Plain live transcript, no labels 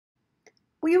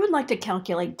We would like to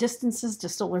calculate distances to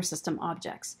solar system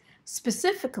objects.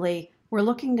 Specifically, we're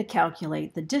looking to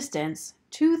calculate the distance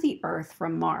to the Earth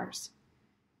from Mars.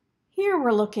 Here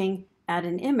we're looking at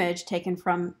an image taken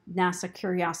from NASA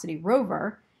Curiosity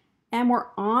rover, and we're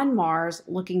on Mars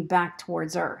looking back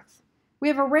towards Earth. We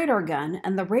have a radar gun,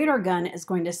 and the radar gun is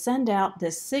going to send out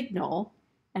this signal,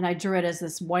 and I drew it as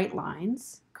this white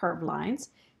lines, curved lines,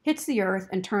 hits the Earth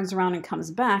and turns around and comes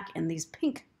back in these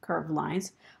pink curved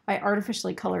lines. I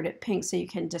artificially colored it pink so you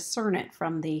can discern it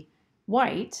from the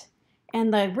white.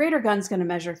 And the radar gun is going to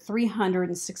measure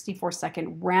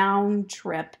 364-second round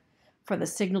trip for the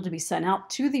signal to be sent out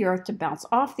to the Earth to bounce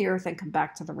off the Earth and come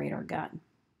back to the radar gun.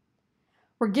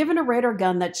 We're given a radar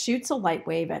gun that shoots a light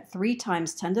wave at 3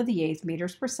 times 10 to the 8th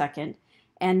meters per second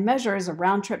and measures a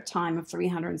round trip time of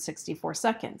 364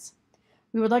 seconds.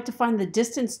 We would like to find the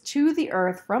distance to the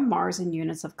Earth from Mars in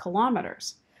units of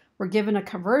kilometers. We're given a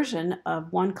conversion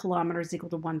of 1 kilometer is equal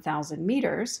to 1,000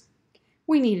 meters.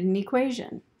 We need an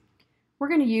equation. We're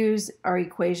going to use our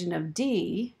equation of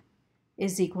d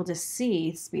is equal to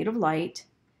c, speed of light,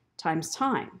 times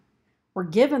time. We're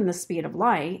given the speed of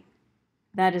light,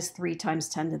 that is 3 times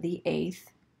 10 to the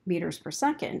 8th meters per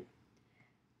second.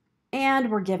 And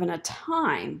we're given a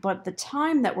time, but the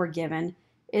time that we're given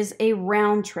is a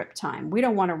round trip time. We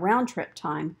don't want a round trip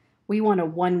time, we want a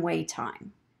one-way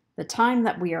time. The time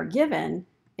that we are given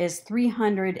is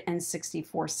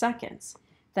 364 seconds.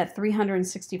 That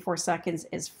 364 seconds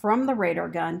is from the radar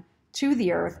gun to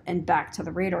the Earth and back to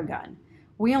the radar gun.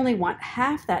 We only want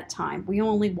half that time. We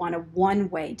only want a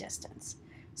one-way distance.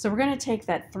 So we're going to take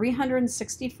that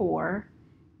 364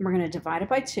 and we're going to divide it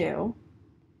by 2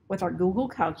 with our Google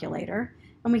calculator,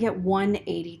 and we get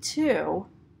 182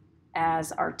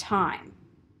 as our time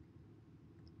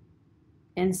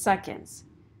in seconds.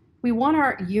 We want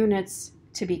our units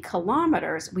to be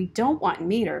kilometers. We don't want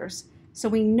meters. So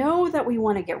we know that we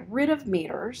want to get rid of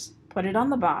meters, put it on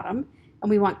the bottom, and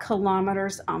we want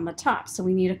kilometers on the top. So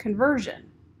we need a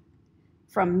conversion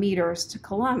from meters to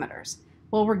kilometers.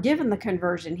 Well, we're given the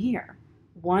conversion here.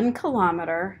 1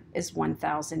 kilometer is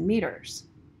 1,000 meters.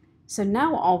 So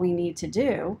now all we need to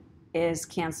do is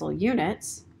cancel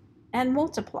units and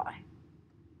multiply.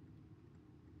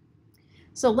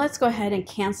 So let's go ahead and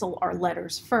cancel our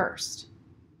letters first.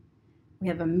 We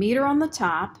have a meter on the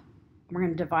top, and we're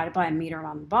going to divide it by a meter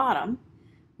on the bottom.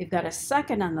 We've got a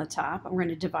second on the top, and we're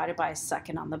going to divide it by a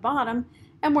second on the bottom,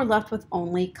 and we're left with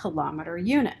only kilometer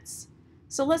units.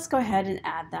 So let's go ahead and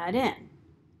add that in.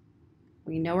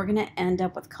 We know we're going to end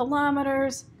up with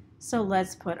kilometers, so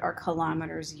let's put our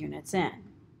kilometers units in.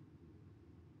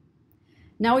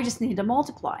 Now we just need to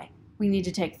multiply. We need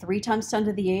to take 3 times 10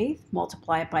 to the 8th,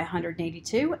 multiply it by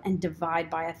 182, and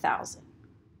divide by 1,000.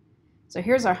 So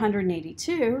here's our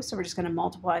 182, so we're just going to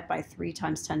multiply it by 3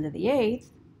 times 10 to the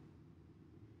 8th,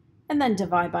 and then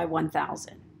divide by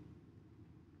 1,000.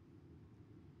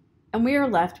 And we are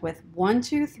left with 1,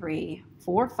 2, 3,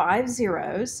 4, 5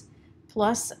 zeros,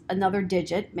 plus another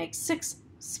digit makes 6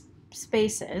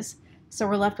 spaces, so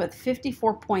we're left with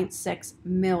 54.6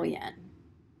 million.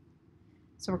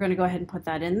 So we're going to go ahead and put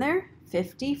that in there,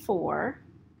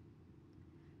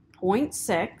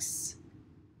 54.6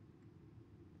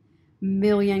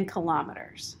 million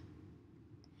kilometers.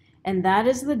 And that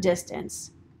is the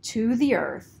distance to the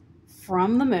Earth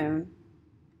from the moon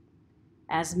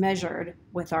as measured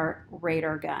with our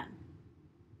radar gun.